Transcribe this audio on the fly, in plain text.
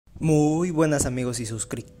Muy buenas amigos y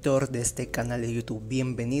suscriptores de este canal de YouTube,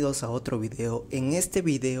 bienvenidos a otro video. En este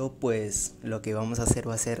video pues lo que vamos a hacer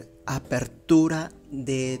va a ser apertura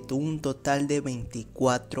de un total de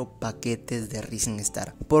 24 paquetes de Rising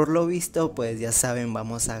Star. Por lo visto pues ya saben,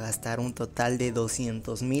 vamos a gastar un total de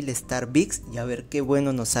 200.000 Star Bigs y a ver qué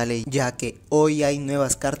bueno nos sale, ya que hoy hay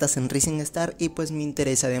nuevas cartas en Rising Star y pues me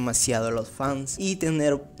interesa demasiado a los fans y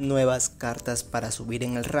tener nuevas cartas para subir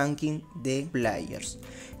en el ranking de players.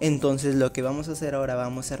 Entonces lo que vamos a hacer ahora,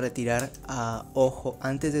 vamos a retirar ojo,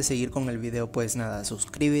 antes de seguir con el video pues nada,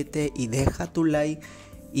 suscríbete y deja tu like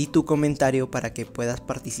y tu comentario para que puedas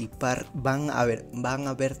participar. Van a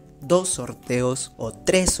haber 2 sorteos o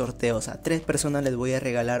 3 sorteos, a 3 personas les voy a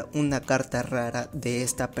regalar una carta rara de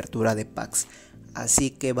esta apertura de packs. Así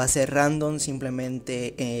que va a ser random,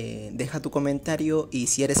 simplemente deja tu comentario y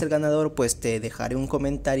si eres el ganador pues te dejaré un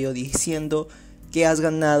comentario diciendo que has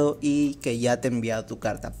ganado y que ya te he enviado tu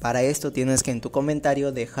carta. Para esto tienes que en tu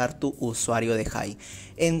comentario dejar tu usuario de High.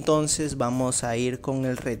 Entonces vamos a ir con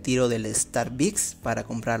el retiro del Star Bigs para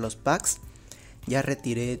comprar los packs. Ya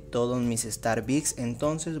retiré todos mis Star Bigs,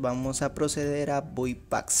 entonces vamos a proceder a Buy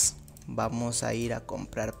Packs. Vamos a ir a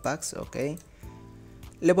comprar packs, ok.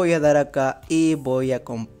 Le voy a dar acá y voy a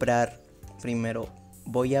comprar primero.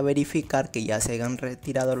 Voy a verificar que ya se hayan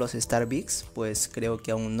retirado los Star Bigs, pues creo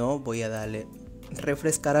que aún no. Voy a darle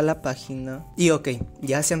refrescar a la página y ok,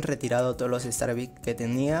 ya se han retirado todos los Star Bigs que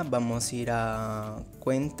tenía. Vamos a ir a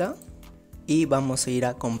cuenta y vamos a ir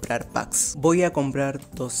a comprar packs. Voy a comprar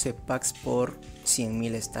 12 packs por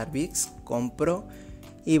 100.000 Star Bigs, compro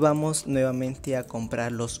y vamos nuevamente a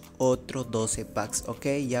comprar los otros 12 packs, ok.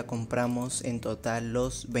 Ya compramos en total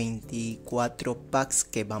los 24 packs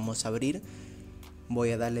que vamos a abrir.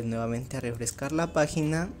 Voy a darle nuevamente a refrescar la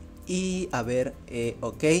página y a ver,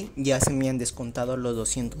 ok, ya se me han descontado los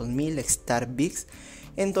 200.000 Star Bigs.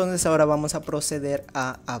 Entonces ahora vamos a proceder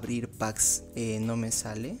a abrir packs. No me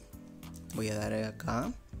sale, voy a dar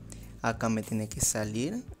acá me tiene que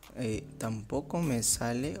salir, tampoco me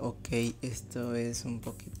sale, ok, esto es un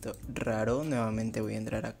poquito raro. Nuevamente voy a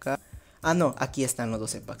entrar acá, no, aquí están los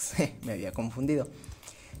 12 packs, me había confundido.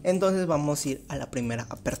 Entonces vamos a ir a la primera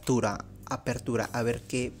apertura, a ver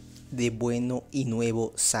qué de bueno y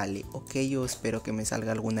nuevo sale, ok. Yo espero que me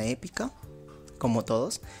salga alguna épica como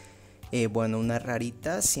todos. Bueno, una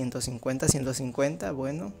rarita, 150,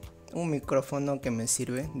 bueno, un micrófono que me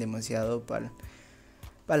sirve demasiado para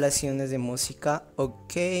las sesiones de música,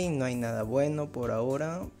 ok. No hay nada bueno por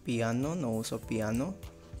ahora. Piano, no uso piano,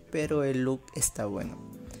 pero el look está bueno.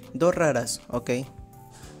 2 raras, ok.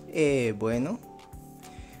 Bueno,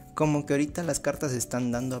 como que ahorita las cartas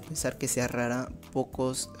están dando, a pesar que sea rara,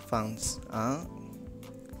 pocos fans.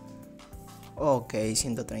 Ok,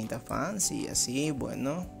 130 fans y así,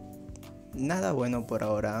 bueno. Nada bueno por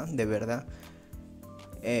ahora, de verdad.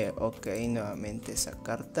 Ok, nuevamente esa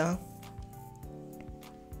carta.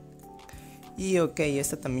 Y ok,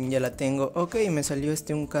 esta también ya la tengo. Ok, me salió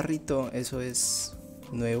un carrito, eso es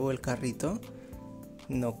nuevo el carrito.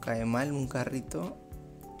 No cae mal un carrito.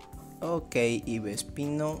 Ok, y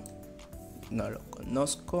Vespino, no lo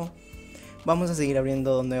conozco. Vamos a seguir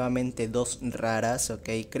abriendo nuevamente 2 raras, ok.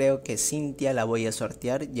 Creo que Cintia la voy a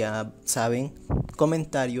sortear, ya saben,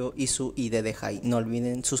 comentario y su ID de High. No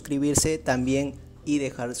olviden suscribirse también y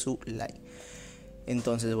dejar su like.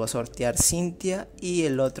 Entonces voy a sortear Cintia y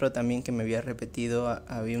el otro también que me había repetido,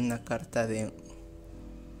 había una carta de...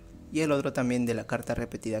 Y el otro también de la carta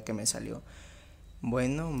repetida que me salió.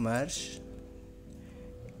 Bueno, Marsh.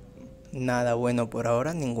 Nada bueno por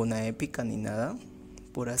ahora, ninguna épica ni nada,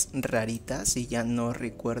 puras raritas y ya no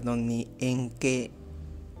recuerdo ni en qué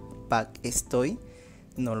pack estoy,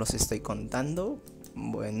 no los estoy contando.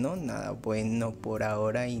 Bueno, nada bueno por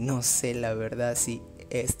ahora y no sé la verdad si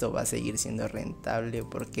esto va a seguir siendo rentable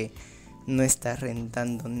porque no está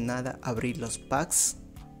rentando nada abrir los packs.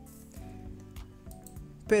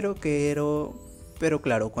 Pero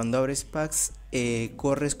claro, cuando abres packs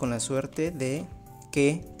corres con la suerte de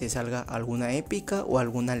que te salga alguna épica o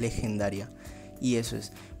alguna legendaria. Y eso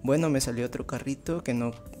es. Bueno, me salió otro carrito que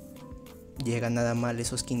no llega nada mal,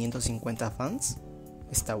 esos 550 fans.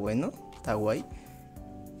 Está bueno, está guay.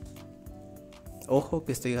 Ojo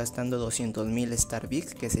que estoy gastando 200.000 Star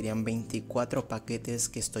Bigs, que serían 24 paquetes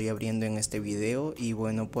que estoy abriendo en este video. Y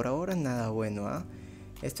bueno, por ahora nada bueno.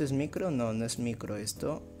 ¿Esto es micro? No, no es micro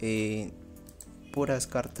esto. Puras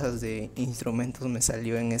cartas de instrumentos me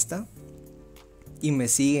salió en esta. Y me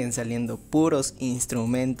siguen saliendo puros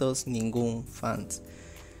instrumentos, ningún fans.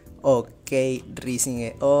 Ok,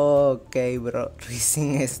 Rising, ok bro,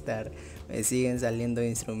 Rising Star. Me siguen saliendo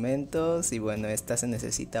instrumentos y bueno, esta se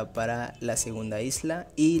necesita para la segunda isla.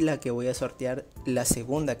 Y la que voy a sortear, la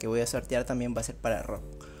segunda que voy a sortear también va a ser para rock.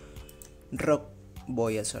 Rock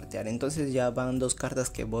voy a sortear. Entonces ya van 2 cartas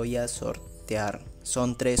que voy a sortear.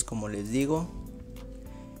 Son 3 como les digo.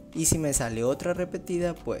 Y si me sale otra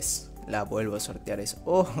repetida, pues la vuelvo a sortear. Eso.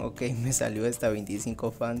 Oh, ok, me salió esta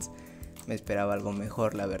 25 fans. Me esperaba algo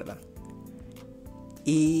mejor, la verdad.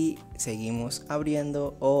 Y seguimos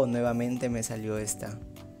abriendo. Oh, nuevamente me salió esta.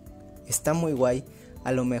 Está muy guay.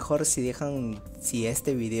 A lo mejor si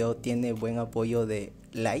este video tiene buen apoyo de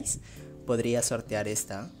likes, podría sortear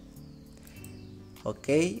esta. Ok,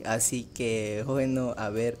 así que bueno, a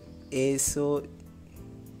ver, eso.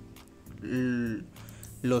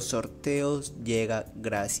 Los sorteos llegan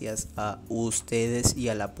gracias a ustedes y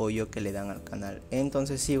al apoyo que le dan al canal.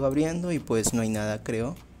 Entonces sigo abriendo y pues no hay nada,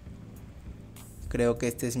 creo. Creo que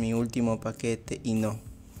este es mi último paquete y no,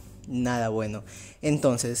 nada bueno.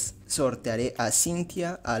 Entonces sortearé a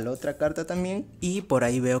Cintia, a la otra carta también. Y por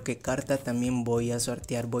ahí veo que carta también voy a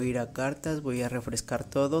sortear. Voy a ir a cartas, voy a refrescar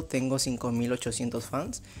todo. Tengo 5800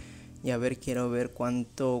 fans. Y a ver, quiero ver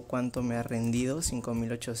cuánto me ha rendido.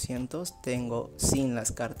 5800. Tengo sin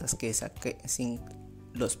las cartas que saqué, sin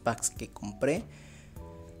los packs que compré.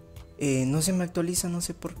 No se me actualiza, no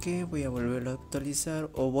sé por qué. Voy a volverlo a actualizar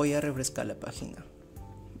o voy a refrescar la página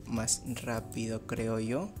más rápido, creo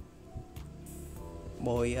yo.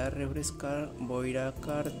 Voy a refrescar, voy a ir a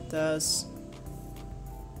cartas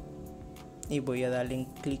y voy a darle en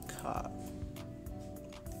click.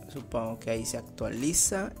 Supongo que ahí se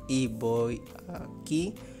actualiza y voy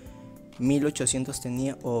aquí. 1800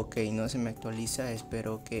 tenía. Ok, no se me actualiza.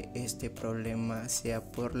 Espero que este problema sea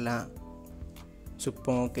por la...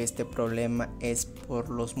 Supongo que este problema es por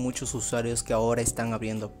los muchos usuarios que ahora están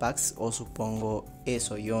abriendo packs. O supongo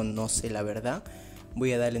eso, yo no sé la verdad.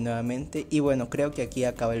 Voy a darle nuevamente. Y bueno, creo que aquí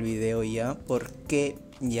acaba el video ya, porque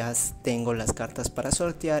ya tengo las cartas para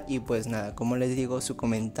sortear. Y pues nada, como les digo, su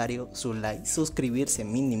comentario, su like, suscribirse,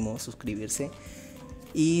 mínimo suscribirse.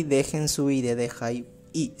 Y dejen su ID de hype.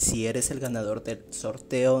 Y si eres el ganador del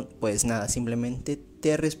sorteo, pues nada, simplemente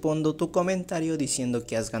te respondo tu comentario diciendo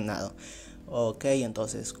que has ganado. Ok,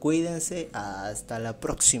 entonces cuídense, hasta la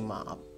próxima.